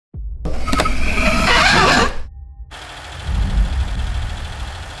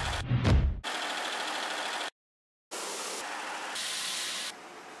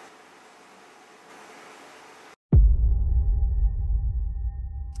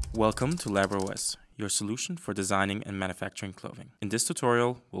Welcome to Labwear OS, your solution for designing and manufacturing clothing. In this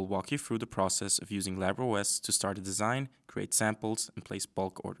tutorial, we'll walk you through the process of using Labwear OS to start a design, create samples, and place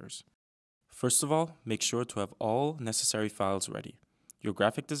bulk orders. First of all, make sure to have all necessary files ready. Your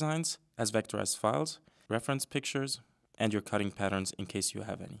graphic designs as vectorized files, reference pictures, and your cutting patterns in case you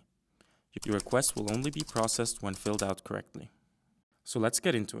have any. Your request will only be processed when filled out correctly. So let's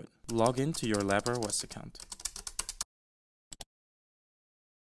get into it. Log into your Labwear OS account.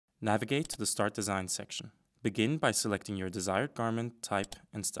 Navigate to the Start Design section. Begin by selecting your desired garment, type,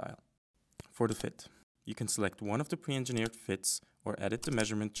 and style. For the fit, you can select one of the pre-engineered fits or edit the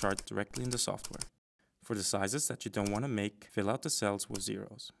measurement chart directly in the software. For the sizes that you don't want to make, fill out the cells with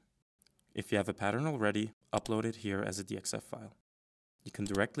zeros. If you have a pattern already, upload it here as a DXF file. You can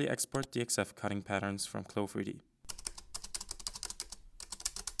directly export DXF cutting patterns from Clo3D.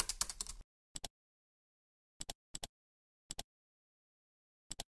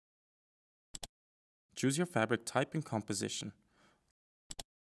 Choose your fabric type and composition.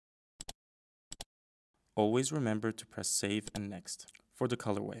 Always remember to press Save and Next. For the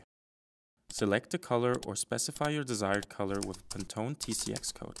colorway, select the color or specify your desired color with Pantone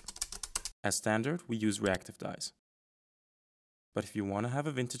TCX code. As standard, we use reactive dyes. But if you want to have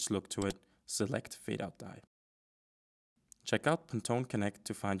a vintage look to it, select Fade Out dye. Check out Pantone Connect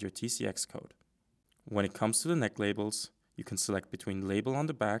to find your TCX code. When it comes to the neck labels, you can select between label on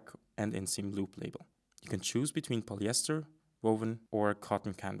the back and inseam loop label. You can choose between polyester, woven, or a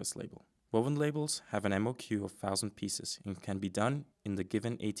cotton canvas label. Woven labels have an MOQ of 1,000 pieces and can be done in the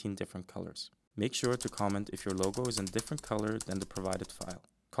given 18 different colors. Make sure to comment if your logo is in a different color than the provided file.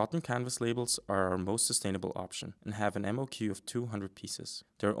 Cotton canvas labels are our most sustainable option and have an MOQ of 200 pieces.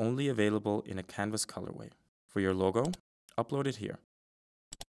 They're only available in a canvas colorway. For your logo, upload it here.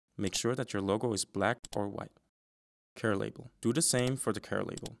 Make sure that your logo is black or white. Care label. Do the same for the care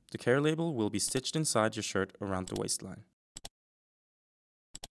label. The care label will be stitched inside your shirt around the waistline.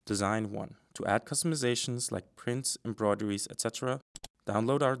 Design 1. To add customizations like prints, embroideries, etc.,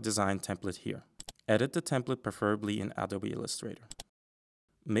 download our design template here. Edit the template preferably in Adobe Illustrator.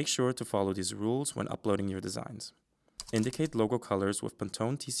 Make sure to follow these rules when uploading your designs. Indicate logo colors with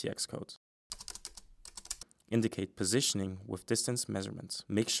Pantone TCX codes. Indicate positioning with distance measurements.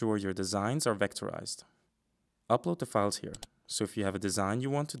 Make sure your designs are vectorized. Upload the files here, so if you have a design you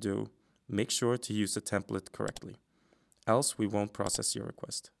want to do, make sure to use the template correctly. Else we won't process your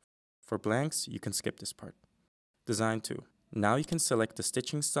request. For blanks, you can skip this part. Design 2. Now you can select the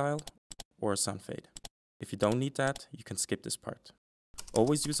stitching style or a sun fade. If you don't need that, you can skip this part.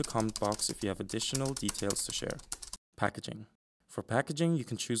 Always use a comment box if you have additional details to share. Packaging. For packaging, you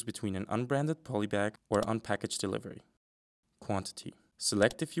can choose between an unbranded polybag or unpackaged delivery. Quantity.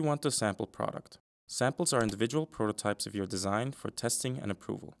 Select if you want a sample product. Samples are individual prototypes of your design for testing and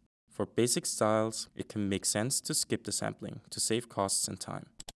approval. For basic styles, it can make sense to skip the sampling to save costs and time.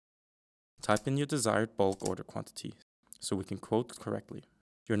 Type in your desired bulk order quantity so we can quote correctly.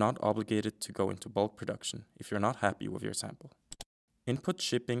 You're not obligated to go into bulk production if you're not happy with your sample. Input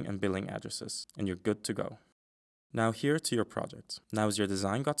shipping and billing addresses, and you're good to go. Now here to your project. Now as your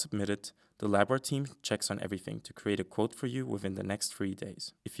design got submitted, the Labwear team checks on everything to create a quote for you within the next 3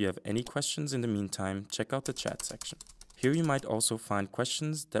 days. If you have any questions in the meantime, check out the chat section. Here you might also find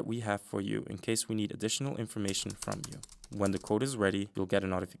questions that we have for you in case we need additional information from you. When the quote is ready, you'll get a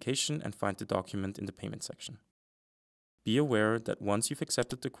notification and find the document in the payment section. Be aware that once you've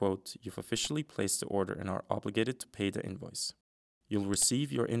accepted the quote, you've officially placed the order and are obligated to pay the invoice. You'll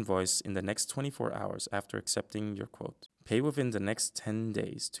receive your invoice in the next 24 hours after accepting your quote. Pay within the next 10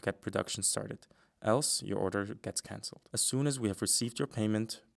 days to get production started, else your order gets cancelled. As soon as we have received your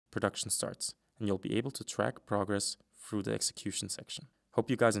payment, production starts, and you'll be able to track progress through the execution section.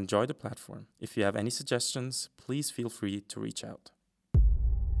 Hope you guys enjoy the platform. If you have any suggestions, please feel free to reach out.